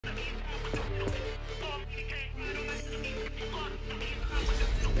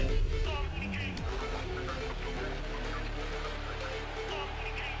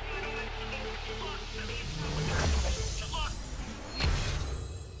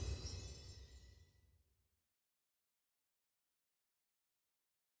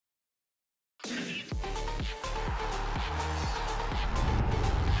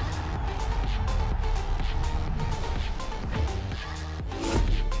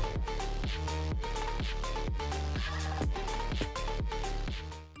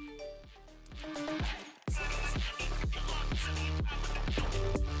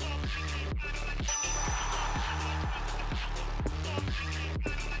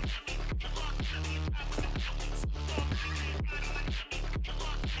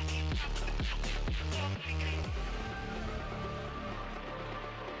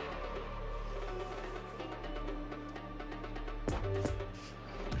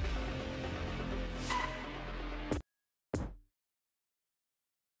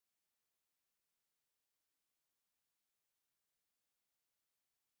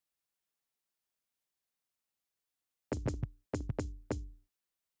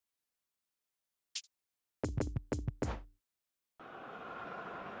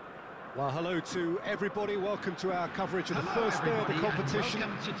Well, hello to everybody. Welcome to our coverage of the first day of the competition.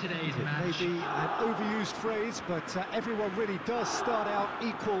 Welcome to today's It match. may be an overused phrase, but everyone really does start out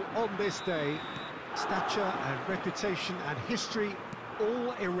equal on this day. Stature and reputation and history,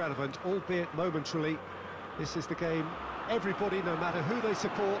 all irrelevant, albeit momentarily. This is the game everybody, no matter who they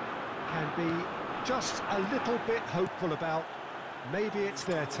support, can be just a little bit hopeful about. Maybe it's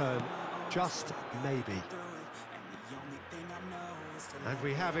their turn, just maybe. And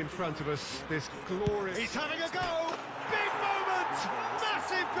we have in front of us this glorious... He's having a go! Big moment!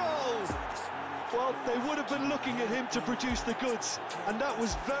 Massive goal! Well, they would have been looking at him to produce the goods, and that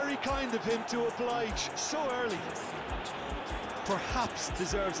was very kind of him to oblige so early. Perhaps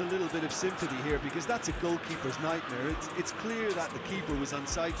deserves a little bit of sympathy here, because that's a goalkeeper's nightmare. It's clear that the keeper was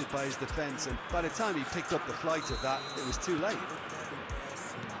unsighted by his defence, and by the time he picked up the flight of that, it was too late.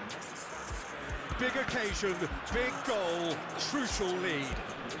 Big occasion, big goal, crucial lead.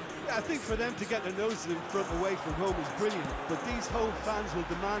 Yeah, I think for them to get their noses in front away from home is brilliant, but these home fans will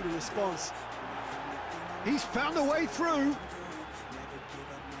demand a response. He's found a way through.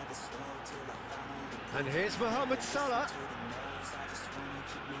 And here's Mohamed Salah.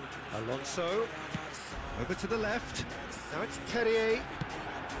 Alonso, over to the left. Now it's Terrier.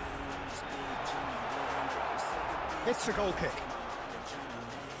 It's a goal kick.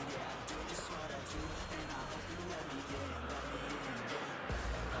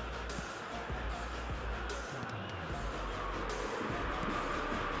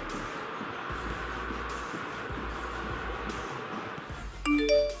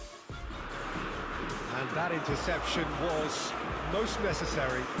 And that interception was most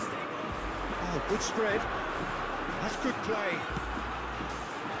necessary. Oh, good spread. That's good play.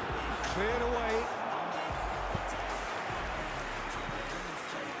 Cleared away.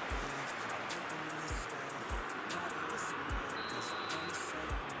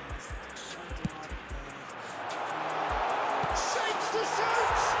 Shapes to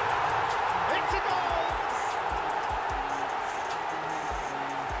shoot! It's a goal!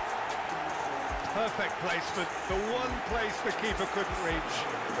 Perfect placement, the one place the keeper couldn't reach.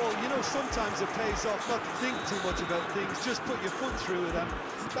 Well, you know, sometimes it pays off not to think too much about things, just put your foot through it, and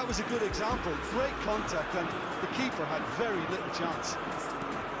that was a good example. Great contact, and the keeper had very little chance.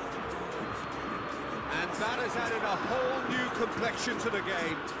 And that has added a whole new complexion to the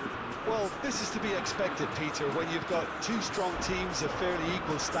game. Well, this is to be expected, Peter, when you've got two strong teams of fairly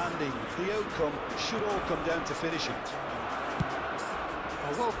equal standing. The outcome should all come down to finishing.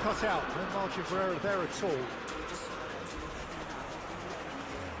 Oh, well cut out, no margin for error there at all.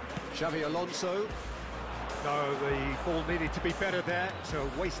 Xavi Alonso. No, the ball needed to be better there. It's a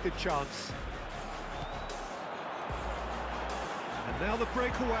wasted chance. And now the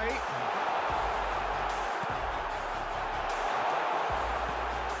breakaway.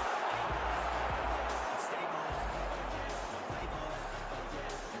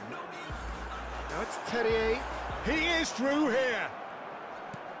 Now it's Terrier. He is through here.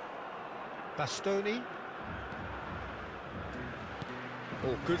 Bastoni.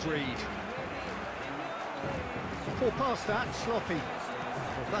 Oh, good read. Ball past that, sloppy.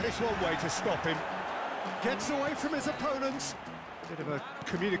 Well, that is one way to stop him. Gets away from his opponents. Bit of a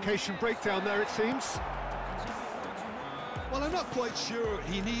communication breakdown there, it seems. Well, I'm not quite sure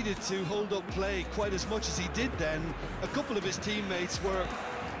he needed to hold up play quite as much as he did then. A couple of his teammates were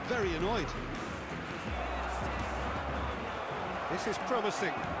very annoyed. This is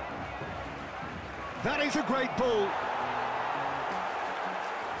promising. That is a great ball.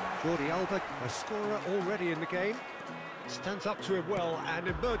 Jordi Alba, a scorer already in the game, stands up to him well and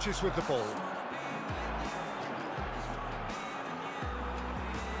emerges with the ball.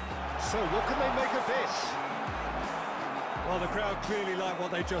 So what can they make of this? Well, the crowd clearly like what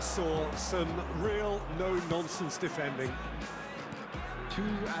they just saw. Some real no-nonsense defending. 2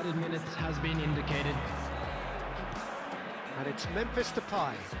 added minutes has been indicated. And it's Memphis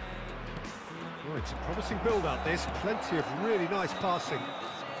Depay. Oh, it's a promising build-up, this. Plenty of really nice passing.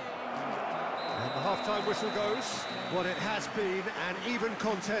 And the half-time whistle goes. What it has been an even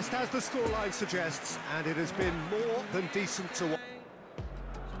contest, as the scoreline suggests, and it has been more than decent to watch.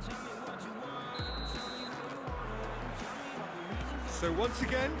 So once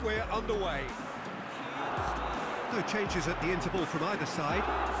again, we're underway. No changes at the interval from either side.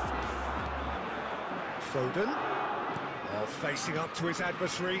 Foden. Oh, facing up to his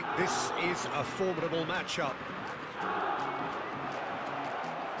adversary. This is a formidable matchup.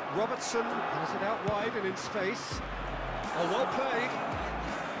 Robertson has it out wide and in space. Oh, well played.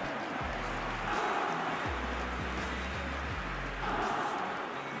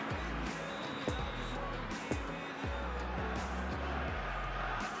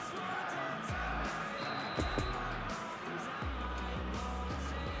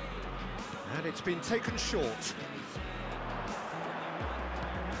 it's been taken short.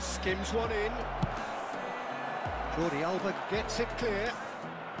 Skims one in. Jordi Alba gets it clear.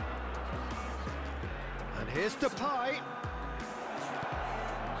 And here's Depay.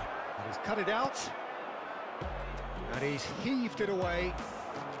 And he's cut it out. And he's heaved it away.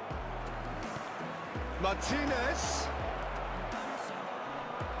 Martinez.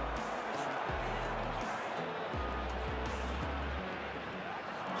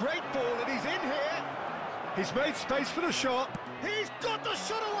 Great ball, and he's in here. He's made space for the shot. He's got the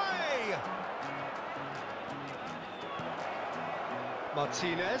shot away!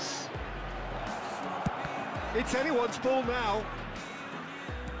 Martinez. It's anyone's ball now.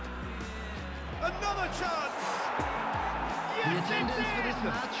 Another chance! The Yes, attendance it's for this in!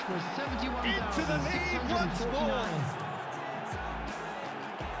 match was Into the lead once more! 71,649.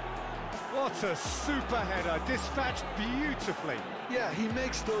 What a super header, dispatched beautifully. Yeah, he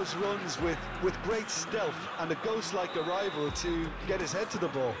makes those runs with great stealth and a ghost-like arrival to get his head to the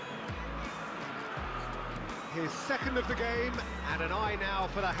ball. His second of the game, and an eye now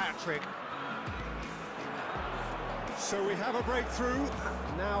for the hat-trick. So we have a breakthrough.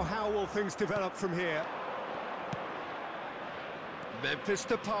 Now how will things develop from here? Memphis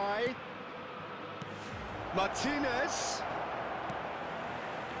Depay. Martinez.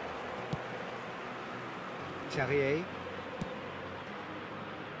 Terrier.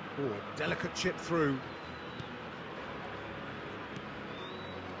 Oh, delicate chip through.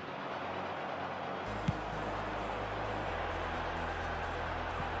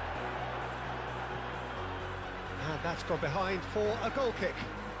 And that's gone behind for a goal kick.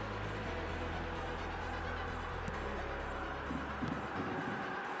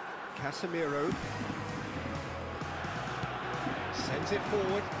 Casemiro sends it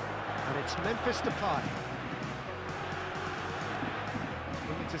forward, and it's Memphis Depay. It's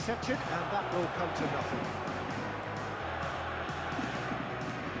been intercepted, and that will come to nothing.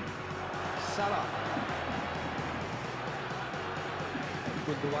 Salah.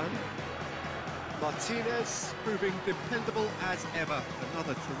 Gundogan. Martinez proving dependable as ever.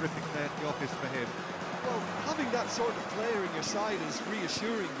 Another terrific day at the office for him. Well, having that sort of player in your side is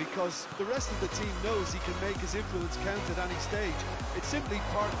reassuring because the rest of the team knows he can make his influence count at any stage. It's simply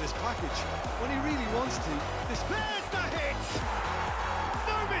part of his package. When he really wants to, this... There's the hit!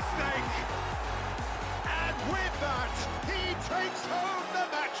 No mistake! And with that, he takes home the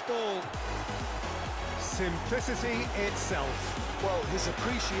match ball. Simplicity itself. Well, his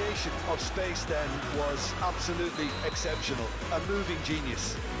appreciation of space then was absolutely exceptional. A moving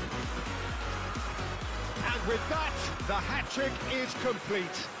genius. And with that, the hat-trick is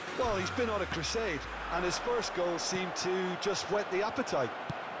complete. Well, he's been on a crusade, and his first goal seemed to just whet the appetite.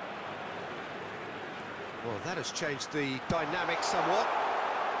 Well, that has changed the dynamic somewhat.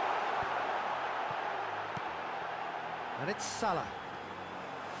 And it's Salah.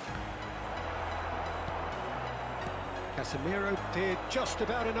 Casemiro did just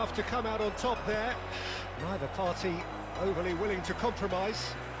about enough to come out on top there. Neither party overly willing to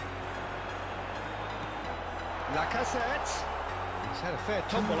compromise. Lacazette. He's had a fair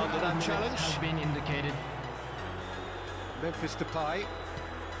tumble under that challenge. Has been indicated. Memphis Depay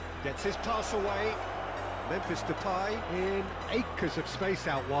gets his pass away. Memphis Depay in acres of space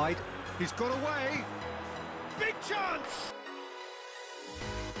out wide. He's got away. Big chance!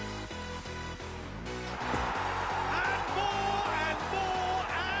 And more and more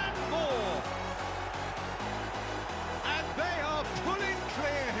and more. And they are pulling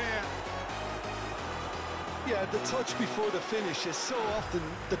clear here. Yeah, the touch before the finish is so often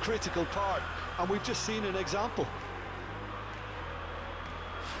the critical part, and we've just seen an example.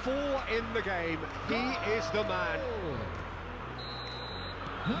 4 in the game. He is the man.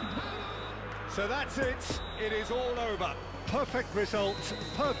 So that's it. It is all over. Perfect result,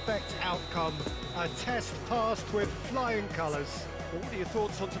 perfect outcome. A test passed with flying colours. Well, what are your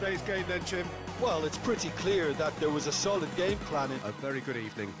thoughts on today's game then, Jim? Well, it's pretty clear that there was a solid game plan. A very good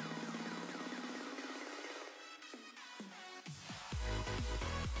evening.